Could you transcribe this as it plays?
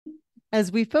As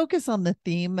we focus on the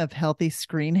theme of healthy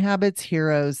screen habits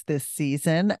heroes this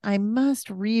season, I must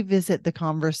revisit the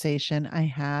conversation I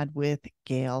had with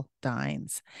Gail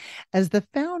Dines. As the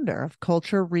founder of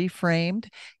Culture Reframed,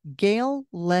 Gail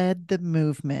led the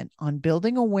movement on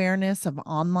building awareness of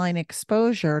online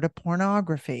exposure to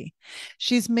pornography.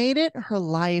 She's made it her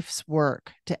life's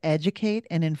work to educate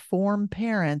and inform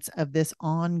parents of this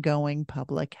ongoing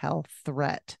public health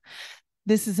threat.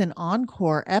 This is an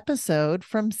encore episode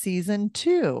from season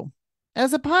 2.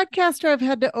 As a podcaster, I've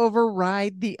had to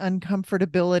override the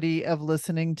uncomfortability of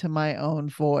listening to my own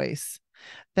voice.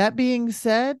 That being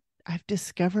said, I've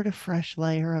discovered a fresh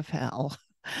layer of hell.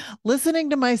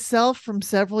 Listening to myself from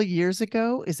several years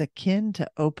ago is akin to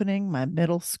opening my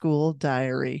middle school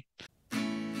diary.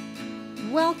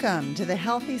 Welcome to the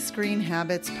Healthy Screen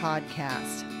Habits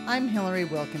Podcast. I'm Hillary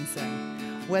Wilkinson.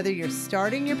 Whether you're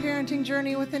starting your parenting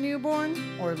journey with a newborn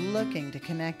or looking to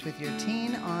connect with your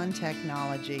teen on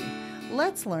technology,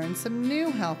 let's learn some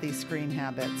new healthy screen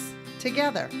habits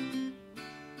together.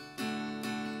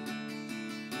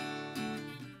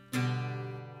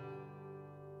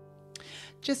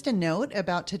 Just a note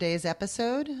about today's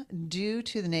episode. Due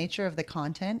to the nature of the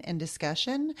content and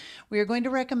discussion, we are going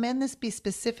to recommend this be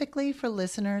specifically for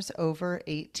listeners over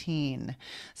 18.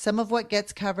 Some of what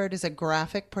gets covered is a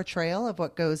graphic portrayal of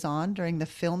what goes on during the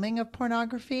filming of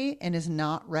pornography and is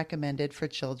not recommended for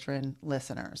children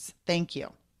listeners. Thank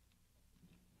you.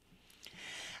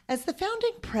 As the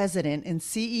founding president and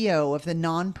CEO of the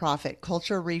nonprofit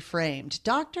Culture Reframed,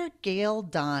 Dr. Gail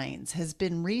Dines has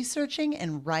been researching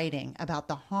and writing about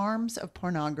the harms of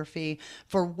pornography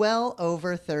for well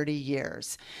over 30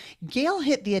 years. Gail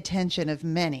hit the attention of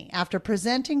many after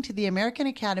presenting to the American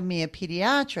Academy of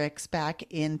Pediatrics back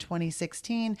in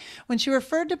 2016, when she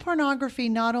referred to pornography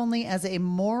not only as a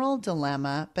moral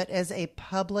dilemma, but as a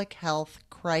public health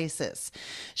crisis.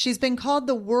 She's been called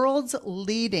the world's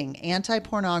leading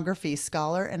anti-pornography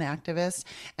scholar and activist,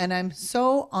 and I'm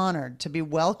so honored to be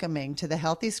welcoming to the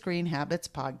Healthy Screen Habits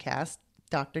podcast,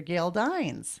 Dr. Gail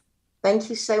Dines. Thank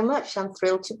you so much. I'm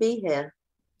thrilled to be here.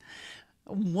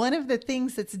 One of the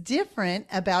things that's different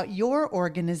about your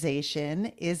organization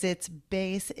is its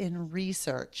base in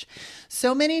research.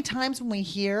 So many times when we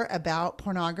hear about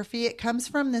pornography, it comes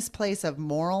from this place of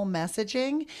moral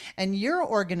messaging, and your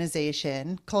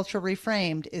organization, Culture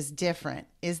Reframed, is different.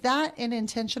 Is that an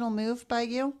intentional move by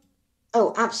you?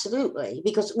 Oh, absolutely.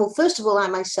 Because, well, first of all, I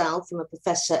myself am a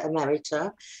professor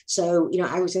emerita. So,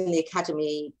 I was in the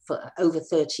academy for over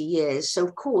 30 years. So,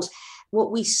 of course,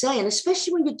 what we say, and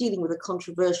especially when you're dealing with a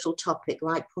controversial topic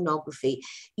like pornography,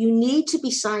 you need to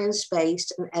be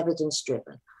science-based and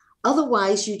evidence-driven.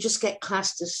 Otherwise, you just get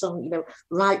classed as some,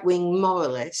 right-wing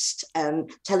moralist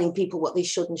telling people what they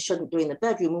should and shouldn't do in the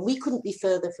bedroom. And we couldn't be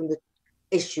further from the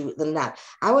issue than that.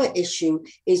 Our issue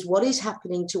is what is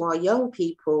happening to our young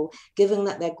people, given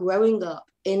that they're growing up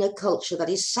in a culture that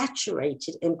is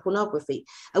saturated in pornography.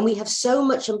 And we have so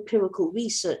much empirical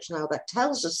research now that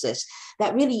tells us this,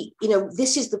 that really,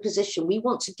 this is the position. We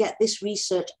want to get this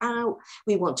research out.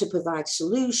 We want to provide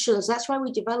solutions. That's why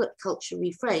we developed Culture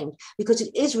Reframed, because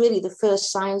it is really the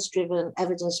first science-driven,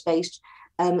 evidence-based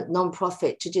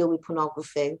nonprofit to deal with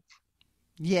pornography.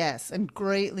 Yes, and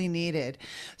greatly needed.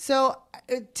 So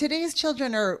today's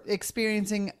children are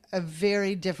experiencing a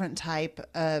very different type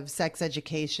of sex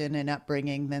education and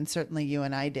upbringing than certainly you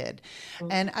and I did.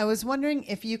 Mm-hmm. And I was wondering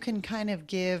if you can kind of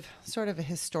give sort of a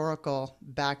historical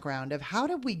background of how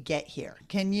did we get here?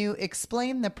 Can you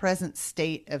explain the present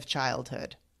state of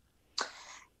childhood?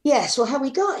 Yes, well, how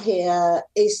we got here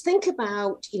is think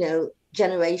about,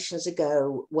 generations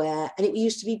ago and it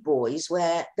used to be boys,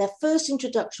 where their first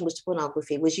introduction was to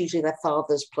pornography was usually their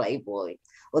father's Playboy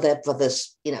or their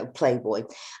brother's, Playboy.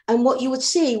 And what you would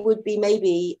see would be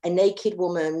maybe a naked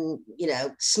woman,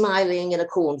 smiling in a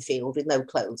cornfield with no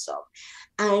clothes on.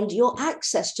 And your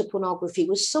access to pornography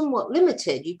was somewhat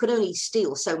limited. You could only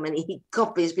steal so many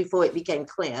copies before it became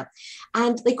clear.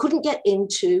 And they couldn't get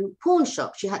into pawn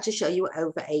shops. You had to show you were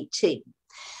over 18.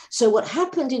 So what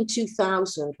happened in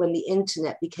 2000 when the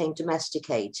internet became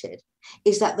domesticated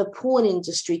is that the porn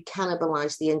industry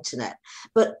cannibalized the internet.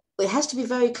 But it has to be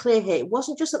very clear here, it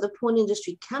wasn't just that the porn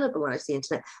industry cannibalized the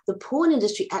internet, the porn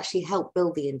industry actually helped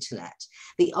build the internet.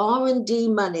 The R&D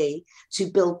money to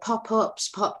build pop-ups,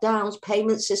 pop-downs,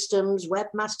 payment systems,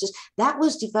 webmasters, that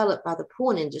was developed by the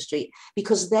porn industry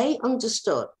because they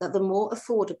understood that the more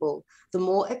affordable, the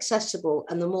more accessible,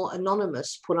 and the more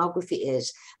anonymous pornography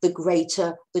is, the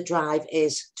greater the drive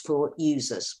is for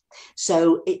users.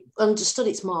 So it understood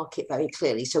its market very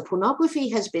clearly. So pornography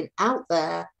has been out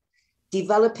there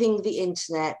developing the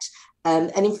internet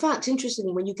And in fact,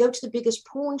 interestingly, when you go to the biggest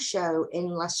porn show in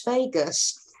Las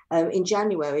Vegas in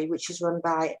January, which is run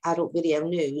by Adult Video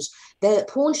News, the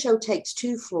porn show takes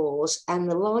 2 floors, and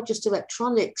the largest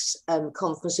electronics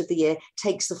conference of the year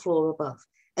takes the floor above.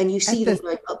 And you see them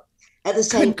going up at the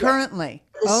same concurrently.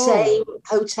 The same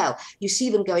hotel. You see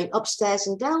them going upstairs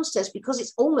and downstairs because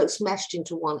it's almost meshed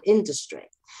into one industry.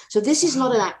 So this is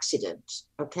not an accident.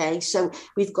 Okay. So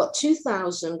we've got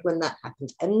 2000 when that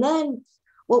happened. And then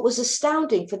what was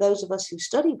astounding for those of us who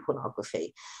study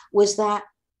pornography was that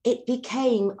it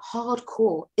became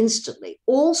hardcore instantly.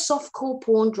 All softcore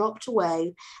porn dropped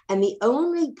away, and the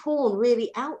only porn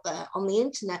really out there on the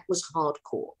internet was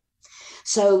hardcore.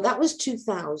 So that was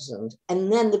 2000.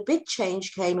 And then the big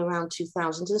change came around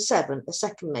 2007, the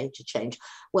second major change,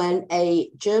 when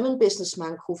a German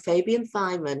businessman called Fabian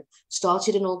Thymann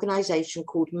started an organization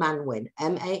called Manwin,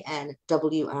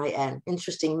 Manwin.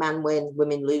 Interesting, man win,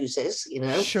 women loses, you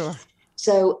know. Sure.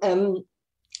 So, and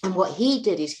what he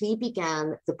did is he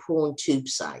began the porn tube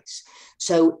sites.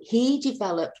 So he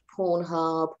developed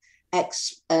Pornhub,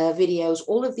 X videos,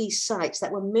 all of these sites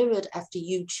that were mirrored after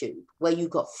YouTube, where you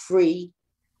got free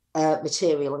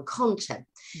material and content.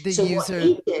 The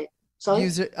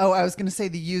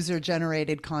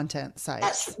user-generated content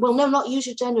sites. Well, no, not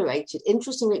user-generated.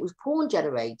 Interestingly, it was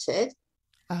porn-generated,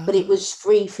 but it was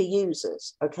free for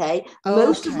users, okay?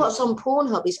 Most of what's on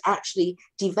Pornhub is actually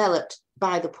developed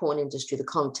by the porn industry, the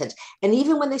content. And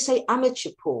even when they say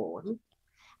amateur porn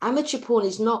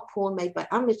is not porn made by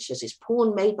amateurs. It's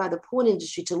porn made by the porn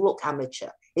industry to look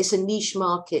amateur. It's a niche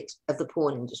market of the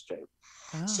porn industry.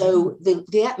 So the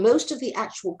most of the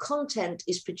actual content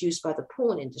is produced by the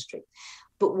porn industry.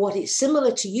 But what is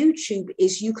similar to YouTube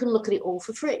is you can look at it all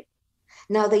for free.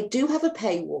 Now, they do have a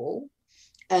paywall.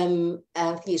 I think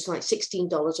it's like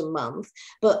 $16 a month,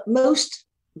 but most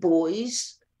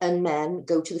boys and men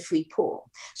go to the free porn.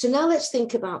 So now let's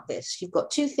think about this. You've got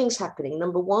 2 things happening.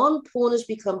 Number one, porn has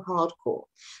become hardcore.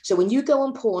 So when you go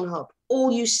on Pornhub,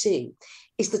 all you see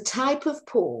is the type of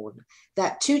porn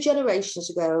that 2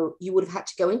 generations ago, you would have had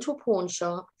to go into a porn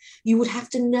shop. You would have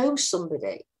to know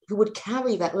somebody who would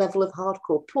carry that level of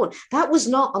hardcore porn. That was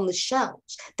not on the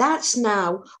shelves. That's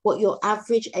now what your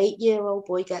average 8-year-old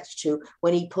boy gets to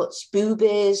when he puts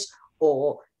boobies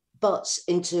or butts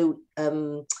into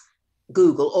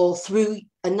Google or through,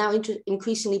 and now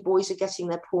increasingly boys are getting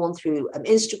their porn through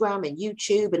Instagram and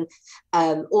YouTube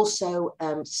and also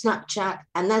Snapchat.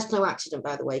 And that's no accident,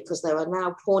 by the way, because there are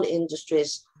now porn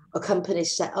industries or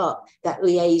companies set up that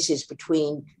liaises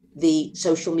between the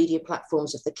social media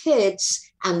platforms of the kids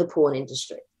and the porn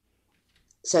industry.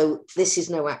 So this is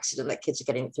no accident that kids are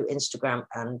getting it through Instagram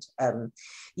and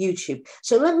YouTube.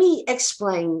 So let me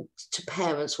explain to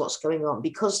parents what's going on,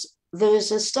 because there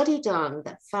is a study done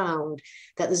that found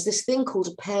that there's this thing called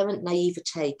a parent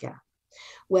naivete gap,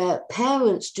 where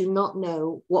parents do not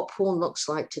know what porn looks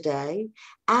like today,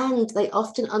 and they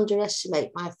often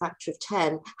underestimate by a factor of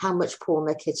 10 how much porn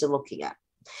their kids are looking at.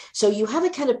 So you have a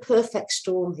kind of perfect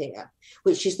storm here,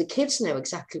 which is the kids know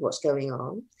exactly what's going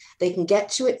on. They can get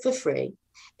to it for free.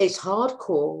 It's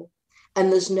hardcore, and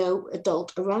there's no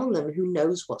adult around them who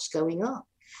knows what's going on.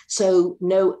 So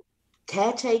no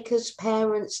caretakers,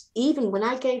 parents. Even when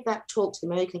I gave that talk to the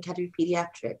American Academy of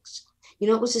Pediatrics, you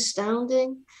know, it was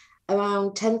astounding.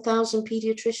 Around 10,000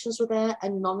 pediatricians were there,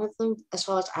 and none of them, as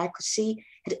far as I could see,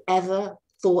 had ever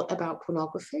thought about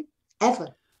pornography,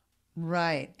 ever.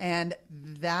 Right. And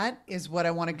that is what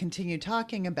I want to continue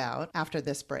talking about after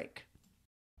this break.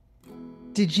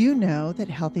 Did you know that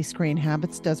Healthy Screen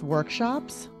Habits does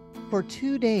workshops? For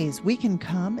 2 days, we can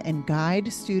come and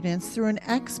guide students through an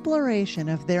exploration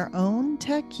of their own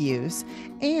tech use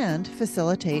and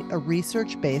facilitate a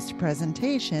research-based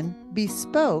presentation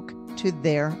bespoke to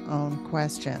their own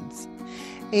questions.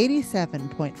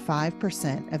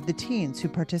 87.5% of the teens who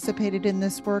participated in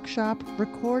this workshop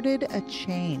recorded a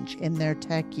change in their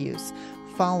tech use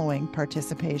following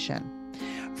participation.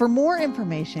 For more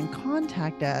information,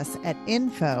 contact us at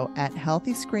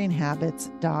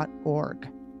info@healthyscreenhabits.org.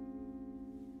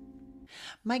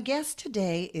 My guest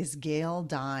today is Gail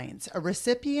Dines, a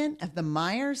recipient of the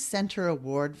Myers Center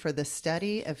Award for the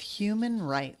Study of Human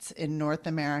Rights in North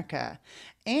America,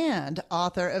 and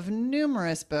author of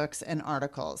numerous books and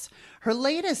articles. Her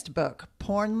latest book,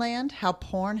 Pornland: How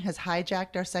Porn Has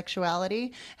Hijacked Our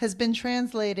Sexuality, has been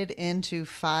translated into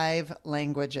 5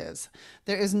 languages.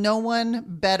 There is no one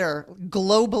better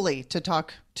globally to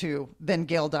talk to than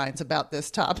Gail Dines about this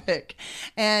topic.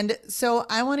 And so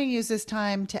I want to use this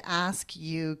time to ask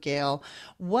you, Gail,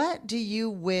 what do you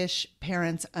wish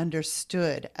parents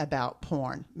understood about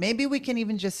porn? Maybe we can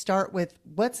even just start with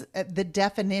what's the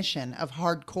definition of hardcore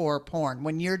hardcore porn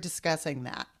when you're discussing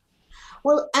that?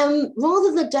 Well,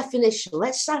 rather than definition,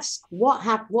 let's ask what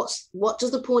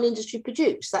does the porn industry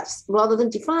produce? That's rather than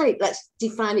define it. Let's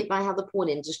define it by how the porn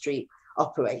industry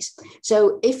operates.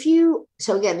 So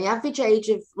again, the average age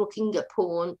of looking at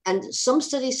porn, and some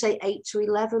studies say 8 to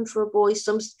 11 for a boy.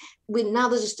 Now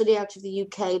there's a study out of the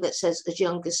UK that says as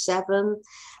young as 7.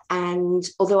 And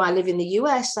although I live in the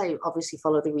US, I obviously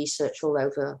follow the research all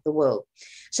over the world.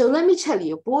 So let me tell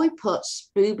you, a boy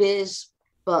puts boobies,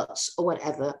 butts, or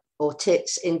whatever, or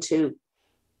tits into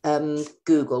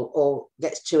Google, or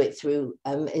gets to it through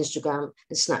Instagram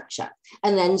and Snapchat,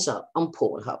 and ends up on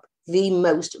Pornhub, the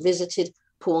most visited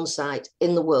porn site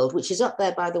in the world, which is up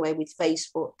there, by the way, with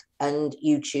Facebook and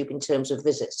YouTube in terms of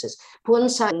visitors. Porn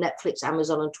site, Netflix,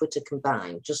 Amazon, and Twitter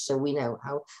combined, just so we know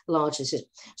how large this is.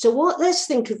 So let's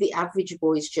think of the average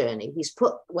boy's journey. He's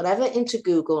put whatever into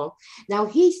Google. Now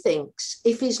he thinks,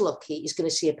 if he's lucky, he's going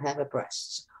to see a pair of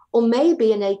breasts, or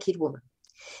maybe a naked woman.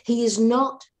 He is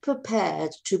not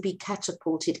prepared to be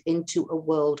catapulted into a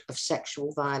world of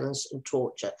sexual violence and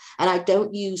torture. And I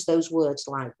don't use those words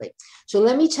lightly. So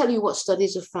let me tell you what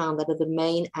studies have found that are the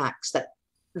main acts that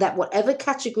whatever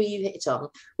category you hit on,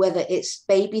 whether it's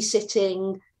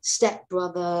babysitting,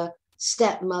 stepbrother,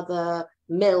 stepmother,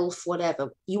 MILF,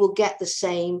 whatever, you will get the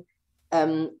same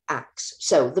acts.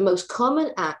 So the most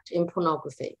common act in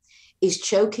pornography is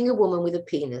choking a woman with a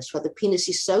penis, where the penis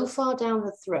is so far down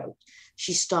her throat,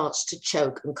 she starts to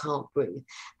choke and can't breathe.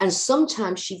 And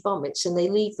sometimes she vomits and they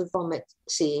leave the vomit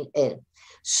scene in.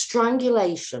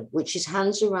 Strangulation, which is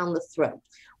hands around the throat,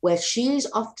 where she is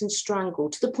often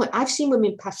strangled to the point, I've seen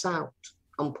women pass out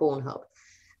on Pornhub.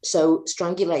 So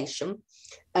strangulation,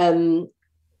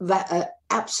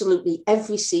 absolutely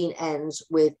every scene ends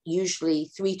with usually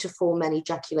 3 to 4 men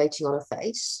ejaculating on her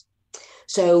face.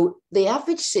 So the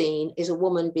average scene is a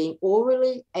woman being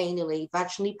orally, anally,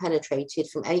 vaginally penetrated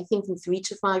from anything from 3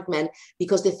 to 5 men,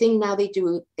 because the thing now they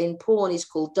do in porn is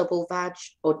called double vag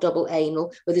or double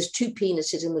anal, where there's 2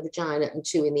 penises in the vagina and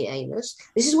 2 in the anus.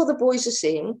 This is what the boys are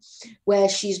seeing, where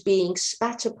she's being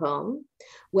spat upon,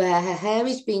 where her hair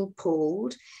is being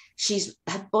pulled,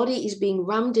 her body is being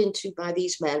rammed into by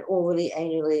these men orally,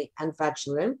 anally, and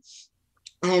vaginally.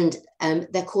 And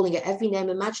they're calling it every name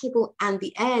imaginable. And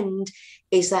the end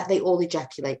is that they all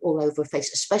ejaculate all over her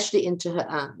face, especially into her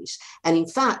eyes. And in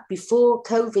fact, before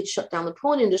COVID shut down the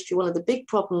porn industry, one of the big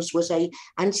problems was a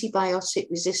antibiotic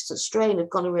resistant strain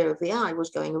of gonorrhea of the eye was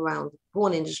going around the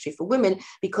porn industry for women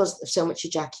because of so much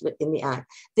ejaculate in the eye.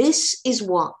 This is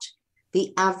what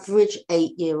the average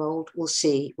 8-year-old will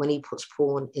see when he puts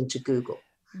porn into Google.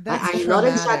 I'm not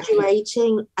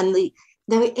exaggerating.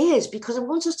 No, it is, because I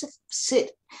want us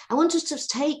to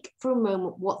take for a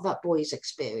moment what that boy is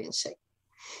experiencing.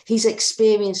 He's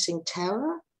experiencing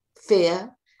terror,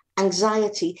 fear,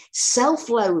 anxiety,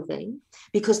 self-loathing,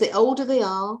 because the older they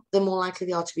are, the more likely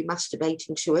they are to be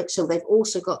masturbating to it. So they've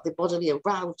also got the bodily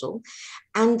arousal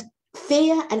and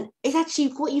fear. And it actually,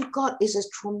 what you've got is a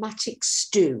traumatic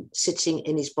stew sitting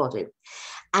in his body.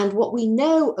 And what we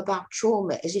know about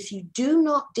trauma is if you do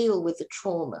not deal with the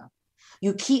trauma,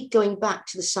 you keep going back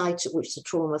to the site at which the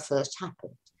trauma first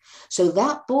happened. So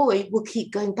that boy will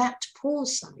keep going back to porn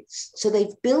sites. So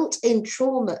they've built in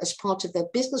trauma as part of their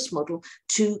business model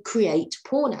to create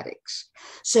porn addicts.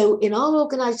 So in our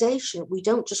organization, we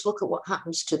don't just look at what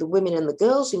happens to the women and the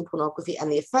girls in pornography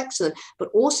and the effects of them, but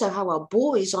also how our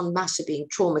boys en masse are being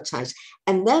traumatized.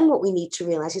 And then what we need to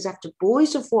realize is after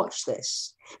boys have watched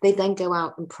this, they then go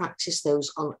out and practice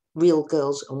those on real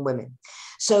girls and women.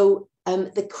 So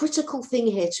the critical thing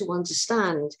here to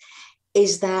understand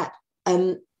is that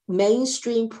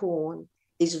mainstream porn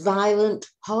is violent,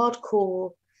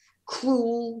 hardcore,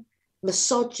 cruel,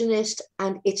 misogynist,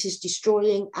 and it is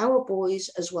destroying our boys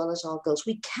as well as our girls.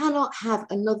 We cannot have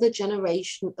another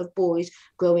generation of boys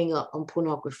growing up on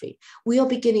pornography. We are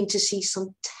beginning to see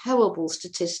some terrible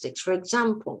statistics. For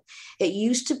example, it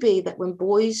used to be that when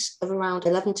boys of around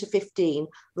 11 to 15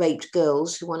 raped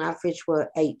girls, who on average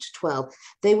were 8 to 12,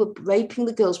 they were raping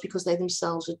the girls because they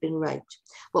themselves had been raped.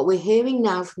 What we're hearing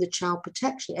now from the child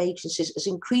protection agencies is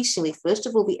increasingly, first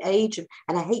of all, the age of,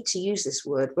 and I hate to use this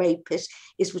word, rapist,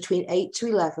 is between 8 to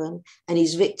 11, and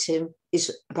his victim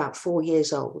is about 4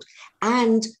 years old.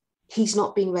 And he's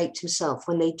not being raped himself.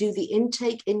 When they do the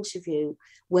intake interview,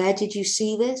 where did you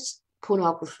see this?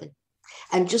 Pornography.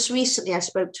 And just recently, I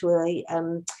spoke to a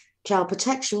child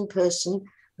protection person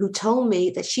who told me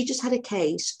that she just had a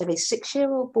case of a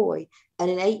 6-year-old boy and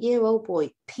an 8-year-old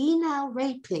boy penile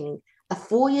raping a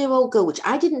 4-year-old girl, which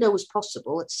I didn't know was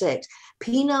possible at 6,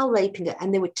 penile raping her,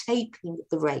 and they were taping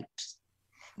the rapes.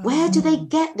 Where do they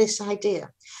get this idea?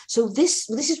 So this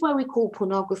is why we call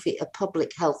pornography a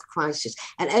public health crisis.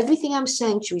 And everything I'm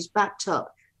saying to you is backed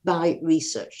up by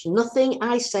research. Nothing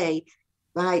I say,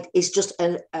 right, is just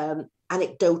an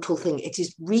anecdotal thing. It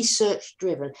is research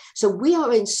driven. So we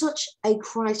are in such a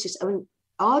crisis. I mean,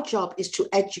 our job is to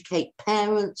educate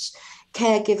parents,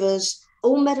 caregivers,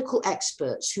 all medical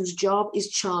experts whose job is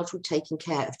charged with taking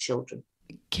care of children.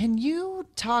 Can you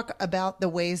talk about the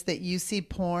ways that you see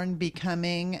porn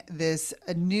becoming this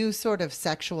a new sort of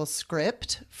sexual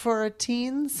script for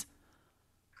teens?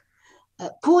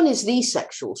 Porn is the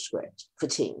sexual script for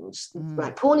teens,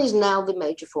 right? Porn is now the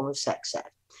major form of sex ed.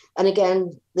 And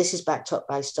again, this is backed up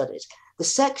by studies. The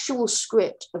sexual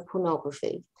script of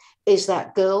pornography is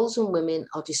that girls and women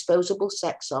are disposable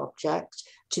sex objects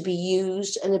to be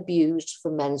used and abused for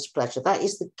men's pleasure. That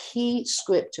is the key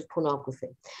script of pornography.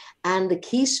 And the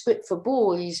key script for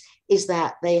boys is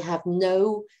that they have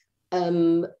no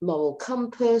moral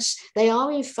compass. They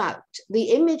are, in fact,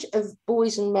 the image of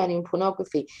boys and men in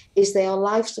pornography is they are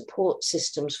life support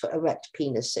systems for erect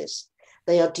penises.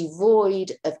 They are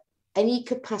devoid of any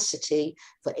capacity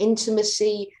for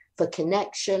intimacy, for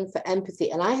connection, for empathy.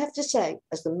 And I have to say,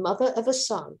 as the mother of a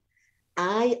son,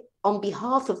 on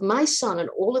behalf of my son and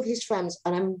all of his friends,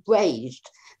 and I'm enraged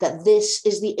that this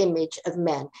is the image of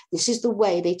men. This is the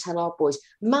way they tell our boys.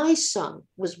 My son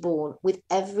was born with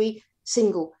every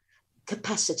single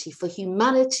capacity for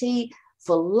humanity,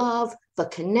 for love, for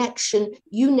connection,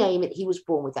 you name it, he was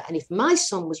born with that. And if my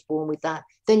son was born with that,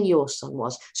 then your son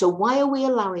was. So why are we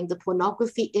allowing the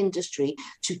pornography industry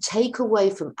to take away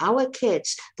from our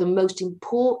kids the most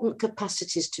important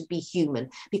capacities to be human?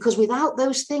 Because without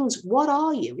those things, what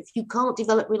are you? If you can't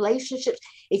develop relationships,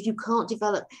 if you can't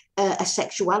develop a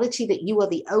sexuality that you are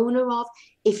the owner of,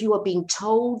 if you are being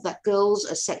told that girls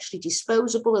are sexually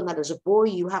disposable and that as a boy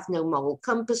you have no moral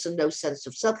compass and no sense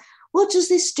of self, what does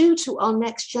this do to our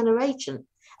next generation?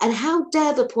 And how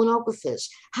dare the pornographers,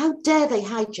 how dare they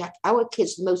hijack our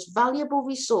kids? The most valuable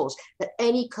resource that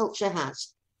any culture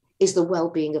has is the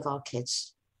well-being of our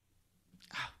kids.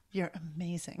 Oh, you're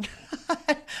amazing.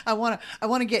 I want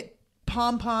to get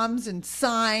pom-poms and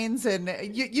signs, and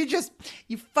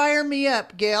you fire me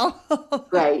up, Gail.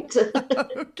 Right.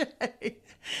 Okay.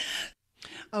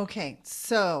 Okay.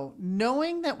 So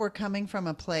knowing that we're coming from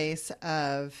a place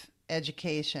of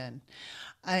education,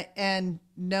 and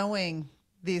knowing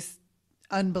these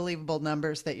unbelievable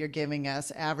numbers that you're giving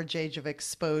us, average age of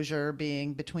exposure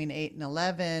being between 8 and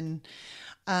 11,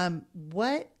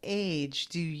 what age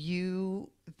do you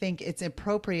think it's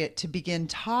appropriate to begin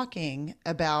talking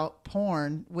about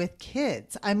porn with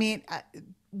kids? I mean,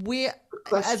 we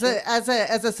as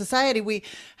a society, we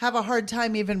have a hard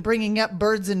time even bringing up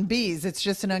birds and bees. It's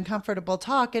just an uncomfortable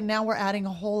talk, and now we're adding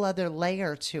a whole other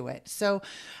layer to it. So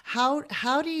how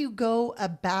do you go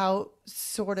about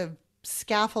sort of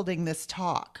scaffolding this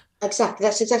talk? Exactly.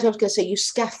 That's exactly what I was going to say. You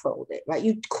scaffold it, right?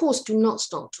 You, of course, do not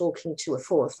start talking to a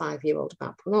 4 or 5-year-old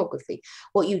about pornography.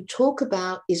 What you talk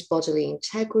about is bodily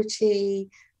integrity,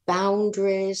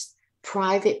 boundaries,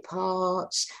 private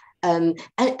parts, and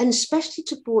especially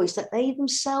to boys, that they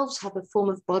themselves have a form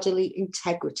of bodily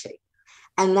integrity.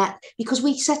 And that because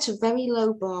we set a very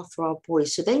low bar for our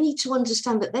boys, so they need to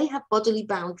understand that they have bodily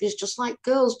boundaries just like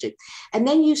girls do. And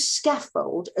then you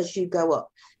scaffold as you go up.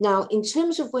 Now, in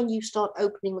terms of when you start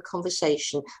opening the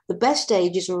conversation, the best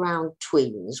age is around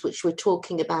tweens, which we're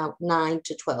talking about 9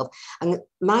 to 12. And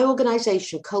my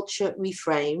organization, Culture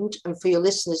Reframed, and for your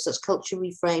listeners, that's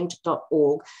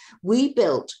culturereframed.org, we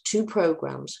built 2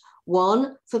 programs,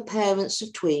 one for parents of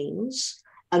tweens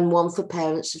and one for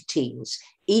parents of teens.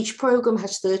 Each program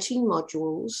has 13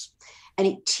 modules, and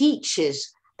it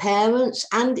teaches parents,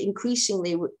 and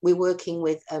increasingly we're working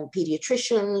with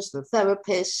pediatricians and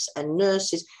therapists and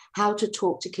nurses, how to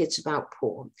talk to kids about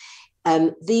porn.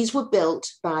 These were built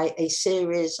by a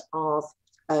series of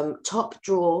top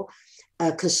drawer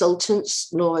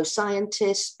consultants,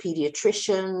 neuroscientists,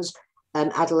 pediatricians,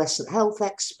 adolescent health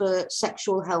experts,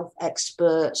 sexual health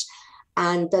experts,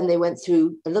 and then they went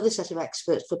through another set of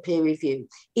experts for peer review.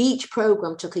 Each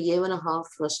program took 1.5 years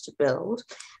for us to build.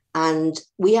 And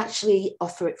we actually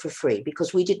offer it for free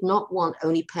because we did not want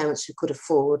only parents who could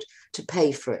afford to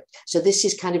pay for it. So this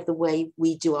is kind of the way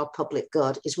we do our public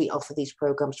good, is we offer these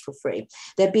programs for free.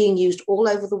 They're being used all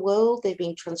over the world. They're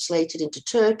being translated into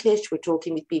Turkish. We're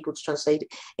talking with people to translate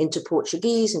it into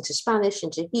Portuguese, into Spanish,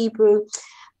 into Hebrew.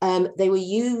 They were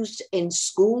used in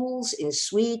schools in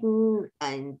Sweden,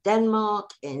 in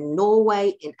Denmark, in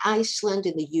Norway, in Iceland,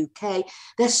 in the UK.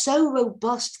 They're so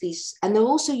robust, these, and they're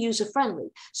also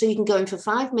user-friendly. So you can go in for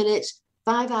 5 minutes,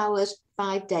 5 hours,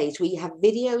 5 days, where you have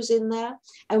videos in there.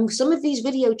 And some of these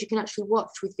videos you can actually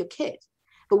watch with your kid.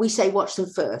 But we say watch them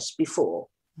first before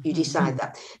you decide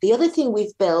that. The other thing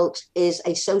we've built is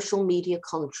a social media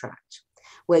contract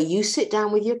where you sit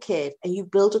down with your kid and you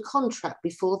build a contract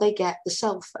before they get the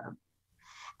cell phone.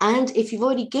 And if you've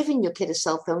already given your kid a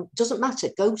cell phone, doesn't matter.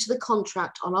 Go to the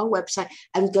contract on our website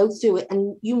and go through it.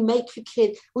 And you make your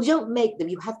kid, well, you don't make them,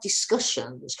 you have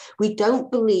discussions. We don't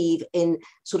believe in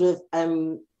sort of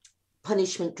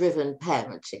punishment-driven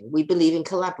parenting. We believe in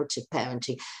collaborative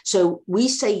parenting. So we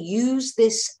say use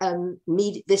this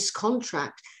this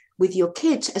contract with your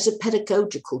kids as a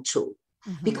pedagogical tool.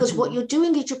 Because what you're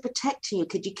doing is you're protecting your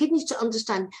kid. Your kid needs to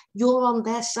understand you're on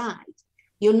their side.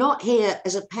 You're not here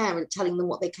as a parent telling them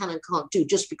what they can and can't do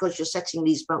just because you're setting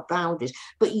these boundaries,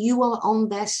 but you are on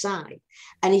their side.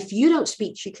 And if you don't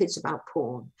speak to your kids about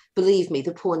porn, believe me,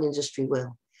 the porn industry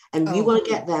will. And you want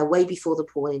to get there way before the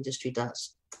porn industry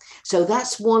does. So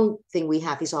that's one thing we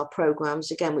have is our programs,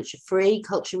 again, which are free,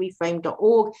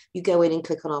 culturereframed.org. You go in and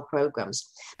click on our programs.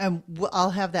 And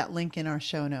I'll have that link in our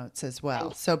show notes as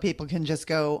well. So people can just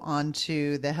go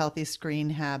onto the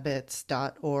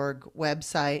healthyscreenhabits.org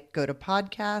website, go to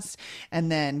podcasts,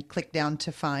 and then click down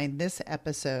to find this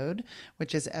episode,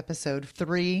 which is episode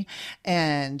 3.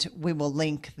 And we will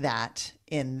link that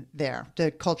in there, the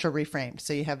Culture Reframed.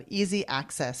 So you have easy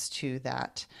access to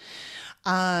that.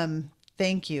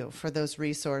 Thank you for those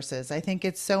resources. I think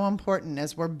it's so important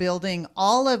as we're building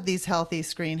all of these healthy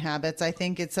screen habits. I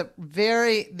think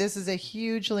this is a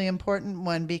hugely important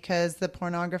one because the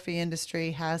pornography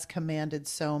industry has commanded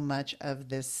so much of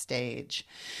this stage.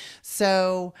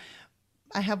 So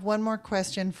I have one more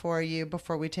question for you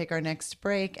before we take our next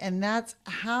break, and that's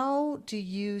how do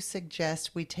you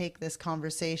suggest we take this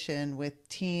conversation with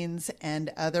teens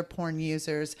and other porn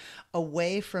users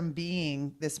away from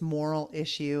being this moral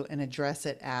issue and address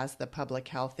it as the public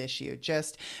health issue?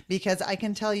 Just because I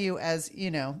can tell you, as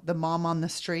you know, the mom on the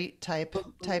street type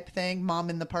thing, mom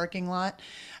in the parking lot,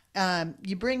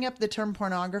 you bring up the term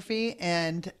pornography,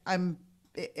 and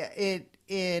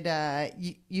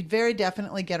you'd very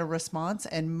definitely get a response,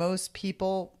 and most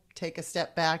people take a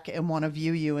step back and want to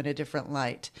view you in a different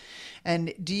light.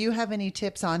 And do you have any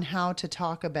tips on how to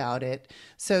talk about it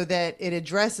so that it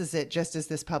addresses it just as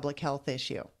this public health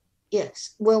issue?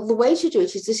 Yes. Well, the way to do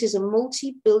it is this is a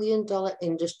multi-billion-dollar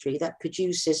industry that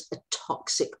produces a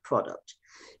toxic product.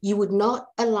 You would not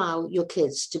allow your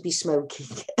kids to be smoking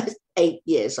at 8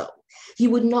 years old. You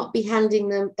would not be handing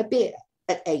them a beer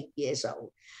at 8 years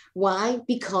old. Why?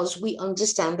 Because we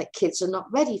understand that kids are not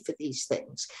ready for these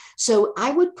things. So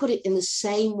I would put it in the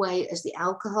same way as the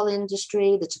alcohol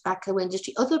industry, the tobacco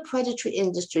industry, other predatory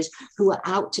industries who are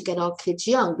out to get our kids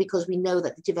young because we know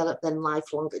that they develop then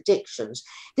lifelong addictions.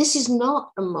 This is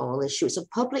not a moral issue. It's a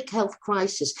public health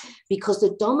crisis because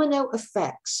the domino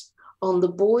effects on the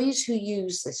boys who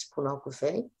use this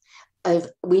pornography,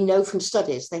 we know from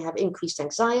studies, they have increased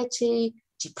anxiety,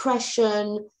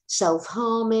 depression,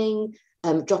 self-harming,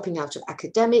 dropping out of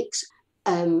academics,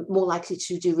 more likely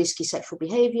to do risky sexual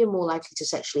behavior, more likely to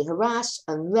sexually harass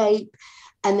and rape.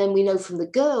 And then we know from the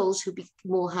girls who be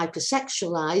more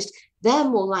hypersexualized, they're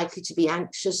more likely to be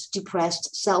anxious,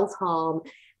 depressed, self-harm,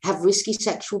 have risky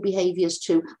sexual behaviors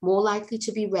too, more likely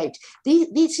to be raped.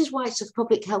 This is why it's a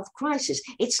public health crisis.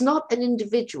 It's not an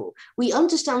individual. We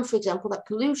understand, for example, that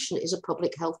pollution is a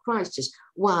public health crisis.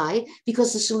 Why?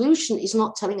 Because the solution is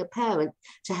not telling a parent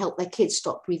to help their kids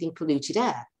stop breathing polluted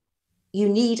air. You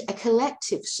need a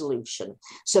collective solution.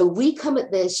 So we come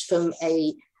at this from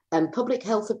a public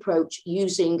health approach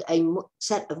using a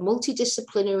set of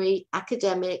multidisciplinary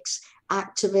academics,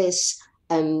 activists,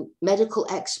 medical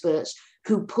experts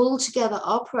who pull together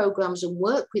our programs and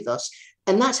work with us.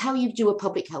 And that's how you do a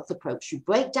public health approach. You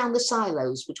break down the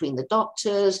silos between the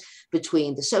doctors,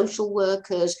 between the social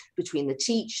workers, between the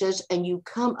teachers, and you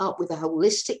come up with a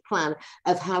holistic plan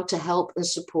of how to help and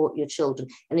support your children.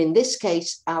 And in this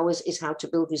case, ours is how to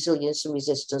build resilience and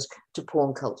resistance to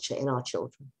porn culture in our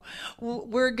children.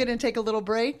 We're going to take a little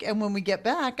break. And when we get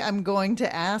back, I'm going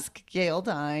to ask Gail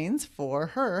Dines for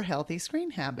her healthy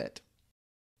screen habit.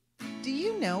 Do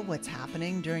you know what's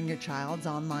happening during your child's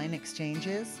online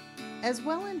exchanges? As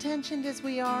well-intentioned as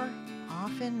we are,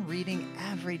 often reading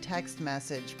every text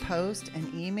message, post,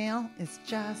 and email is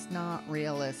just not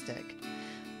realistic.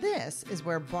 This is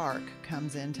where Bark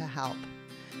comes in to help.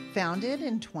 Founded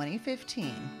in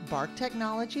 2015, Bark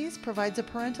Technologies provides a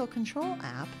parental control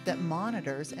app that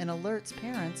monitors and alerts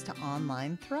parents to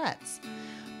online threats.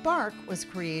 Bark was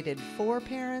created for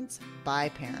parents by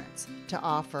parents to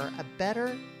offer a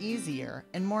better, easier,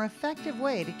 and more effective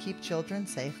way to keep children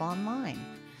safe online.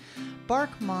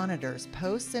 Bark monitors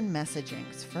posts and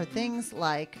messagings for things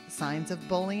like signs of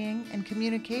bullying and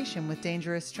communication with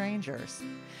dangerous strangers.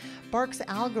 Bark's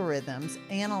algorithms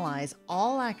analyze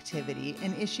all activity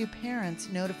and issue parents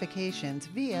notifications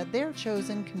via their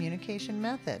chosen communication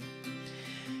method.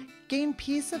 Gain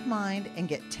peace of mind and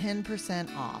get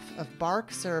 10% off of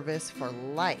Bark service for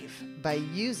life by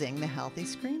using the Healthy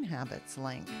Screen Habits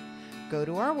link. Go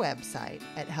to our website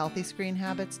at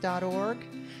healthyscreenhabits.org,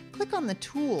 click on the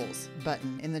Tools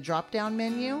button in the drop-down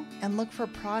menu, and look for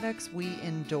products we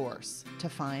endorse to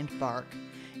find Bark.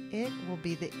 It will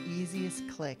be the easiest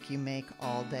click you make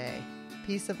all day.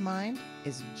 Peace of mind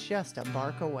is just a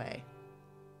bark away.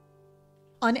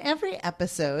 On every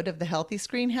episode of the Healthy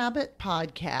Screen Habit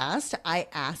podcast, I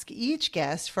ask each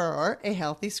guest for a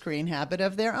healthy screen habit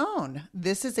of their own.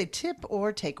 This is a tip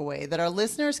or takeaway that our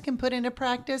listeners can put into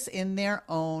practice in their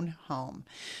own home.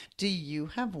 Do you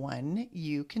have one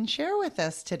you can share with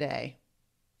us today?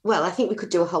 Well, I think we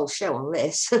could do a whole show on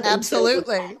this.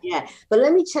 Absolutely. Yeah. But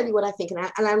let me tell you what I think.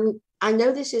 I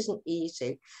know this isn't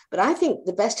easy, but I think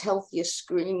the best, healthiest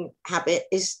screen habit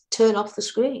is turn off the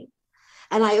screen.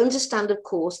 And I understand, of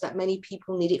course, that many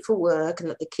people need it for work and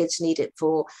that the kids need it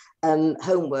for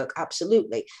homework,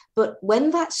 absolutely. But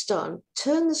when that's done,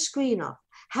 turn the screen off,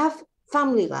 have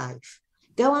family life,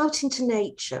 go out into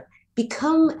nature,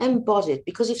 become embodied.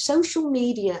 Because if social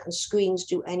media and screens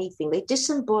do anything, they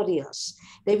disembody us.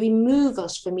 They remove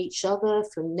us from each other,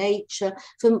 from nature,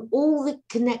 from all the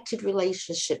connected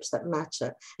relationships that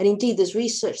matter. And indeed, there's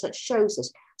research that shows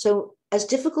this. So as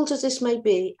difficult as this may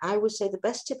be, I would say the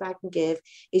best tip I can give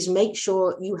is make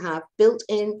sure you have built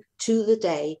in to the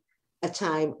day a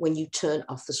time when you turn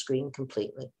off the screen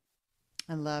completely.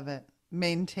 I love it.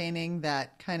 Maintaining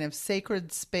that kind of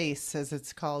sacred space, as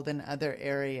it's called in other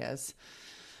areas.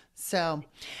 So,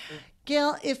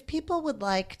 Gail, if people would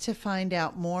like to find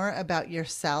out more about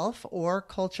yourself or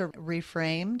Culture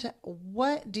Reframed,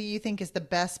 what do you think is the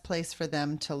best place for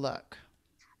them to look?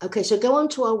 Okay, so go on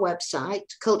to our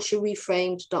website,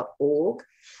 culturereframed.org.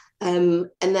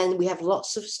 And then we have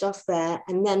lots of stuff there.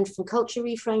 And then from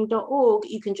culturereframed.org,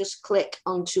 you can just click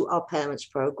onto our parents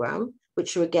program,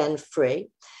 which are again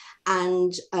free.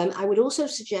 And I would also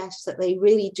suggest that they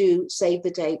really do save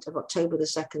the date of October the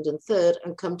 2nd and 3rd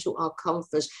and come to our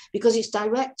conference, because it's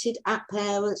directed at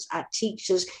parents, at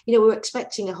teachers. We're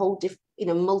expecting a whole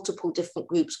multiple different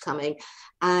groups coming.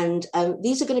 And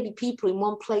these are going to be people in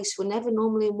one place who are never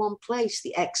normally in one place.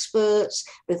 The experts,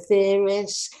 the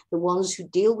theorists, the ones who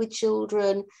deal with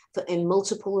children in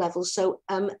multiple levels. So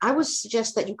I would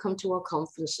suggest that you come to our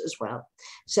conference as well.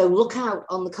 So look out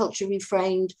on the Culture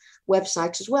Reframed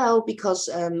website as well, because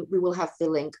we will have the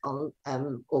link on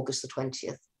August the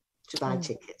 20th to buy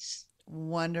tickets.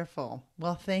 Wonderful.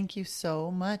 Well, thank you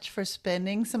so much for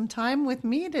spending some time with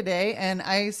me today. And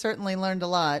I certainly learned a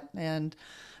lot. And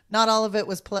not all of it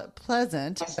was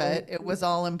pleasant, but it was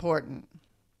all important.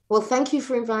 Well, thank you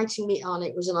for inviting me on.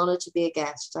 It was an honor to be a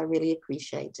guest. I really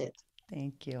appreciate it.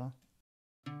 Thank you.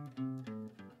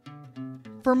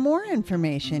 For more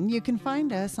information, you can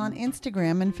find us on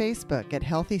Instagram and Facebook at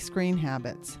Healthy Screen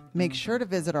Habits. Make sure to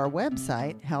visit our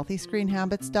website,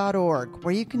 healthyscreenhabits.org,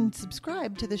 where you can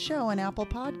subscribe to the show on Apple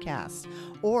Podcasts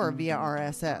or via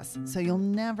RSS, so you'll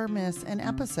never miss an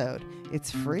episode. It's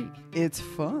free, it's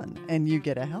fun, and you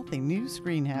get a healthy new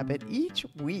screen habit each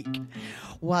week.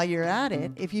 While you're at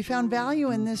it, if you found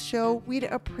value in this show, we'd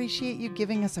appreciate you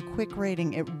giving us a quick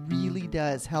rating. It really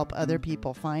does help other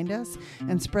people find us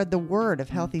and spread the word of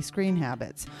healthy screen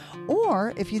habits.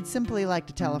 Or if you'd simply like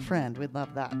to tell a friend, we'd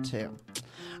love that too.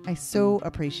 I so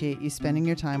appreciate you spending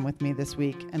your time with me this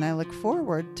week, and I look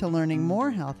forward to learning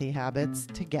more healthy habits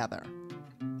together.